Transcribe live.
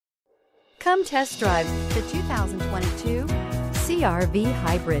Come test drive the 2022 CR-V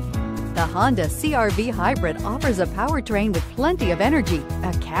Hybrid. The Honda CR-V Hybrid offers a powertrain with plenty of energy,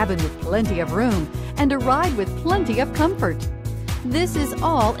 a cabin with plenty of room, and a ride with plenty of comfort. This is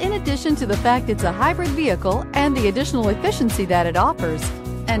all in addition to the fact it's a hybrid vehicle and the additional efficiency that it offers,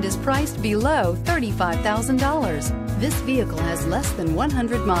 and is priced below $35,000. This vehicle has less than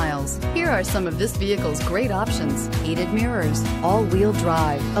 100 miles. Here are some of this vehicle's great options: heated mirrors, all-wheel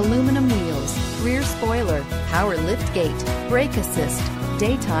drive, aluminum wheels, rear spoiler, power liftgate, brake assist,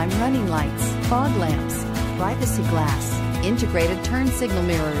 daytime running lights, fog lamps, privacy glass, integrated turn signal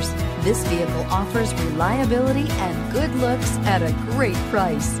mirrors. This vehicle offers reliability and good looks at a great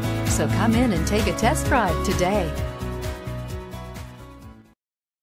price. So come in and take a test drive today.